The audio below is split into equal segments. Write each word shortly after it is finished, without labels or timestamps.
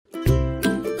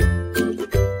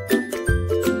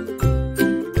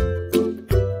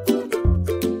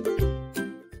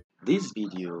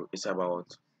is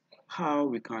about how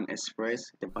we can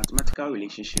express the mathematical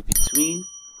relationship between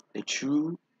the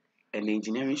true and the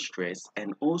engineering stress,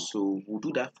 and also we'll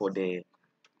do that for the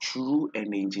true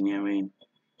and the engineering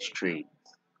strain.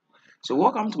 So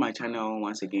welcome to my channel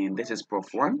once again. This is Prof.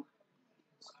 One.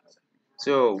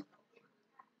 So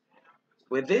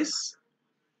with this,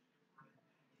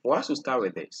 for us to start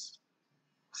with this,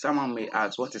 someone may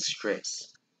ask, what is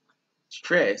stress?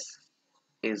 Stress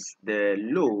is the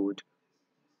load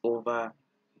over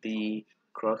the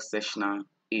cross-sectional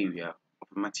area of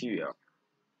a material.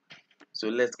 So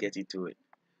let's get into it.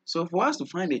 So for us to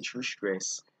find the true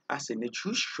stress, as in the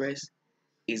true stress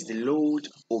is the load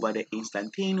over the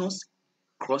instantaneous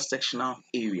cross-sectional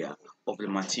area of the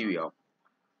material.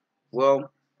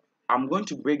 Well, I'm going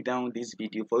to break down this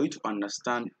video for you to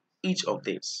understand each of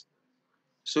this.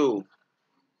 So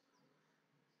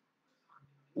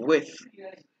with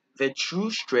the true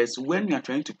stress, when we are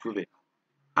trying to prove it,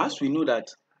 as we know that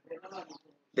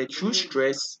the true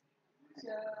stress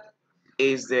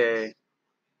is the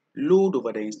load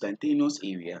over the instantaneous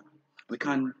area, we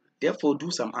can therefore do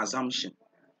some assumption,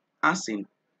 as in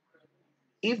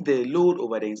if the load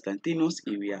over the instantaneous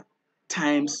area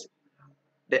times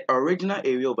the original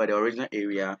area over the original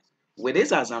area, with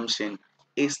this assumption,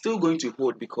 it's still going to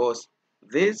hold because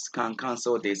this can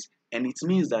cancel this, and it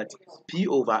means that P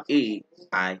over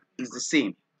AI is the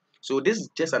same. So this is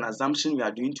just an assumption we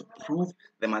are doing to prove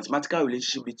the mathematical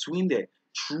relationship between the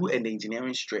true and the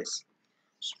engineering stress.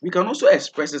 We can also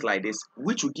express it like this,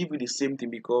 which will give you the same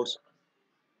thing because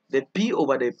the P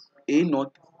over the A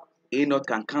naught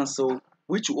can cancel,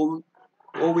 which will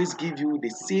always give you the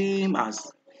same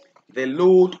as the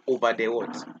load over the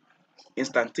what?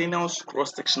 Instantaneous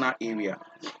cross-sectional area.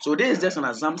 So this is just an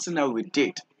assumption that we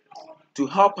did to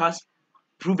help us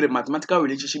prove the mathematical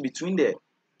relationship between the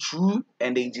true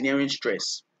and the engineering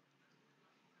stress.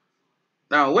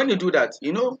 Now, when you do that,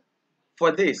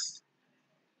 for this,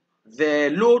 the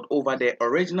load over the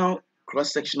original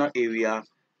cross-sectional area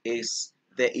is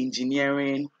the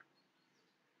engineering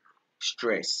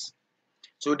stress.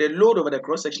 So the load over the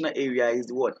cross-sectional area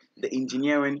is what? The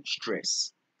engineering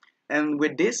stress. And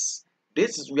with this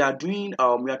we are doing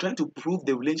we are trying to prove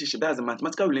the relationship, that's the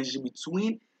mathematical relationship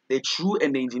between the true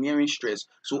and the engineering stress.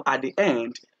 So at the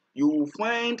end, you will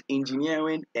find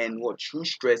engineering and what? True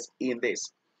stress in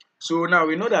this. So now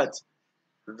we know that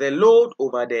the load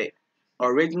over the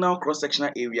original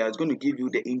cross-sectional area is going to give you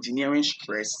the engineering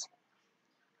stress.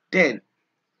 Then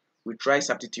we try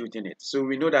substituting it. So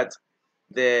we know that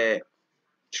the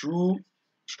true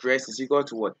stress is equal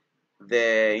to what?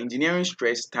 The engineering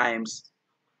stress times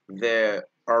the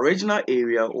original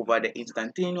area over the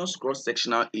instantaneous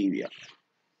cross-sectional area.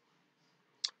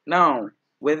 Now,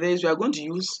 with this, we are going to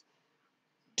use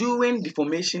doing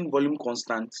deformation volume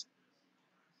constant.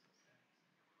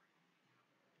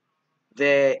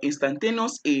 The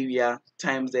instantaneous area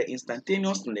times the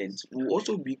instantaneous length will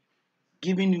also be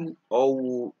giving you,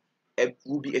 or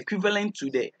will be equivalent to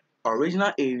the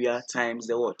original area times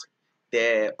the what?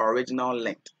 The original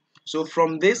length. So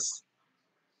from this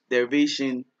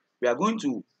derivation, we are going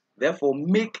to therefore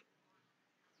make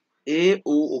AO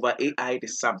over AI the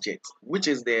subject, which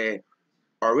is the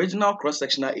original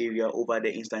cross-sectional area over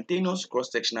the instantaneous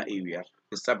cross-sectional area,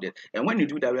 the subject. And when you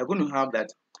do that, we are going to have that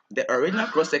the original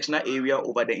cross-sectional area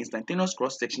over the instantaneous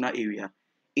cross-sectional area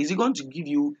is going to give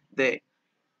you the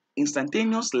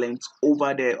instantaneous length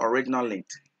over the original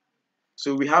length.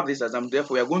 So we have this as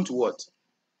therefore we are going to what?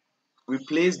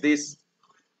 Replace this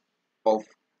of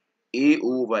AO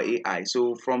over AI.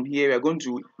 So from here we are going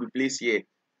to replace here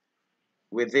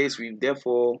with this. We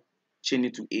therefore change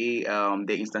it to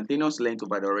the instantaneous length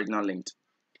over the original length.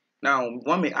 Now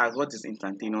one may ask, what is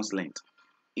instantaneous length?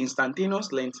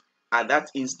 Instantaneous length, at that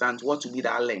instant, what will be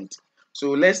that length?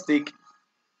 So let's take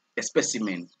a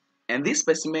specimen, and this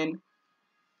specimen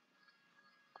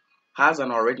has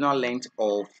an original length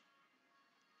of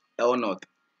L0,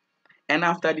 and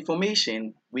after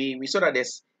deformation we saw that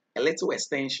there's a little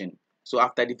extension. So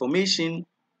after deformation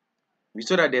we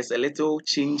saw that there's a little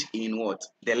change in what?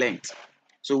 The length.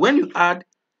 So when you add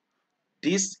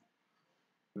this,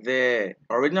 the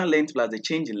original length plus the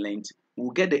change in length,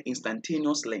 we'll get the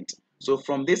instantaneous length. So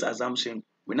from this assumption,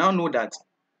 we now know that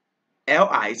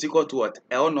Li is equal to what?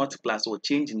 L0 plus what?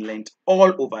 Change in length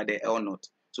all over the L0.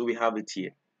 So we have it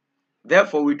here.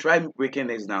 Therefore, we try breaking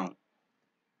this down.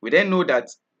 We then know that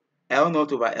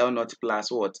L0 over L0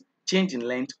 plus what? Change in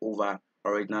length over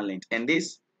original length. And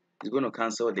this is going to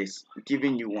cancel this,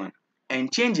 giving you 1.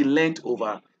 And change in length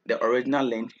over the original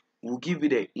length will give you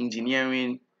the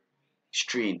engineering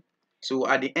strain. So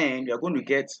at the end, you are going to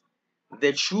get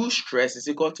the true stress is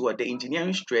equal to what? The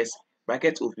engineering stress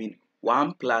bracket open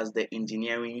 1 plus the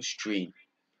engineering strain.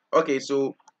 Okay,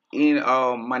 so in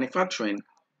manufacturing,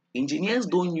 engineers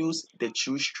don't use the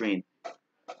true strain.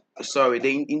 Sorry,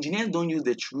 the engineers don't use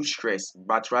the true stress,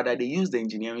 but rather they use the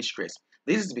engineering stress.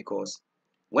 This is because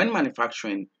when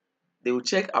manufacturing, they will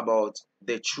check about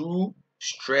the true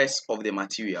stress of the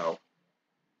material.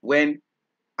 When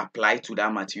applied to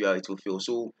that material, it will fail.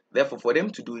 So therefore, for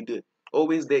them to do it,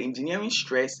 always the engineering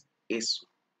stress is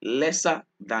lesser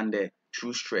than the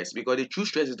true stress, because the true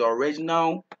stress is the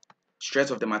original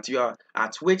stress of the material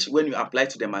at which when you apply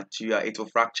to the material it will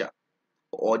fracture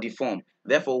or deform.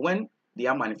 Therefore, when they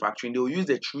are manufacturing, they will use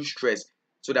the true stress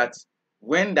so that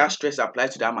when that stress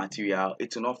applies to that material,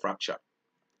 it will not fracture.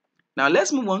 Now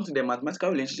let's move on to the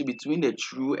mathematical relationship between the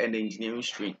true and the engineering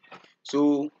strain.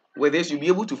 So with this, you'll be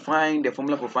able to find the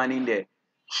formula for finding the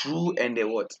true and the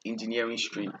what? Engineering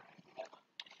strain.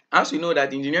 As we know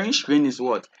that engineering strain is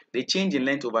what? The change in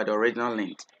length over the original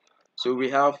length. So we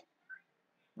have,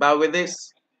 but with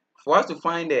this, for us to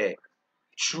find the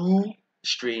true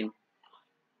strain,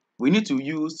 we need to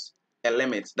use a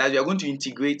limit that we are going to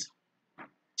integrate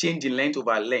change in length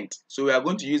over length. So we are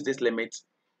going to use this limit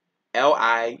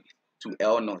Li to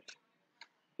L naught.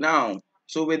 Now,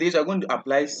 so with this, we are going to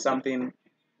apply something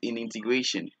in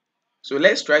integration. So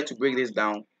let's try to break this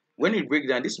down. When we break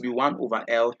down, this will be 1 over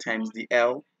L times the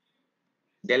L,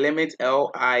 the limit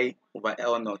Li over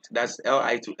L naught. That's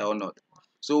Li to L naught.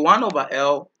 So 1 over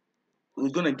L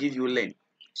is going to give you length.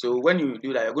 So when you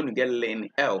do that, you're going to get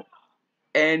length L.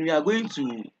 And we are going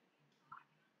to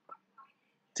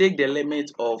take the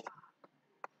limit of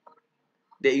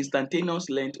the instantaneous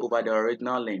length over the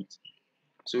original length.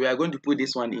 So we are going to put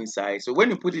this one inside. So when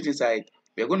you put it inside,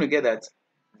 we are going to get that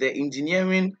the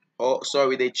engineering, or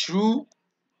sorry, the true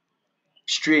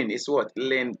strain is what?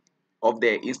 Length of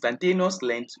the instantaneous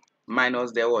length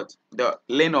minus the what? The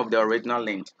length of the original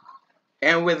length.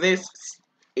 And with this,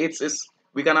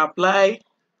 we can apply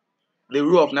the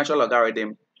rule of natural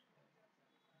logarithm.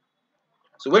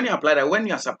 So when you apply that, when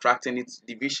you are subtracting its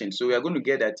division, so we are going to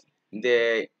get that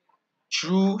the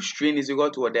true strain is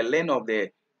equal to the length of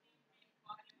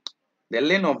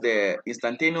the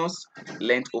instantaneous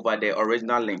length over the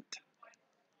original length.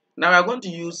 Now we are going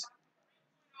to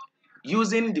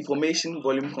using deformation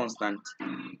volume constant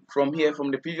from here, from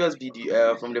the previous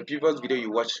video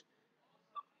you watched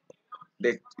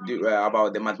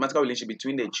about the mathematical relationship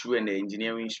between the true and the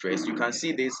engineering stress. You can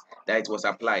see this, that it was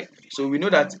applied. So we know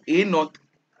that A naught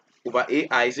over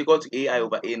AI is equal to AI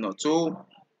over A naught. So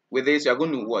with this, you are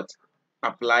going to what?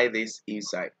 Apply this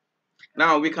inside.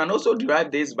 Now we can also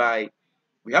derive this by,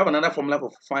 we have another formula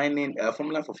for finding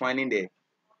the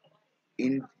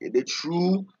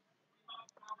true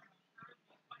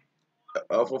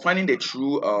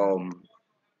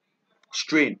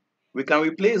strain. We can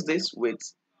replace this with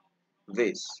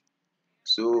this.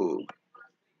 So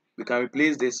we can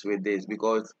replace this with this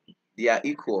because they are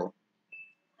equal.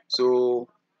 So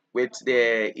with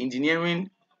the engineering,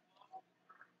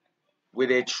 with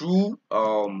the true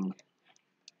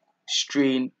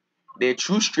strain, the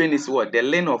true strain is what? The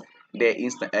length of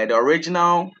the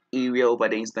original area over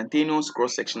the instantaneous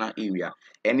cross-sectional area,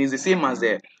 and is the same as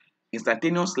the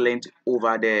instantaneous length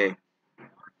over the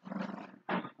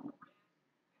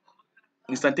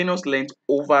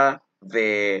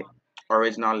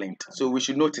original length. So we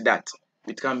should note that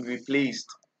it can be replaced,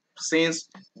 since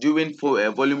during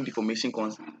volume deformation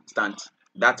constant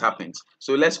that happens.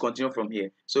 So let's continue from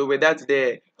here. So with that,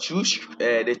 the true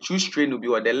strain will be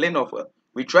what? The length of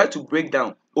we try to break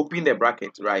down, open the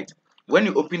bracket, right? When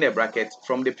you open the bracket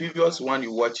from the previous one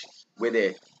you watch with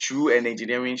the true and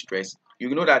engineering stress,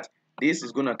 you know that this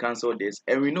is going to cancel this,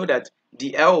 and we know that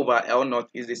the L over L naught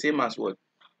is the same as what?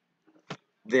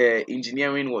 The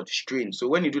engineering what? Strain. So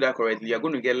when you do that correctly, you're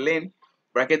going to get length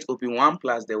bracket open 1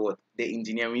 plus the what? The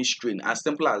engineering strain. As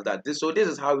simple as that. So this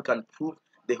is how we can prove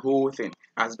the whole thing.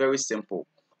 As very simple.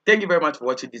 Thank you very much for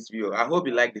watching this video. I hope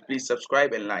you liked it. Please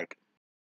subscribe and like.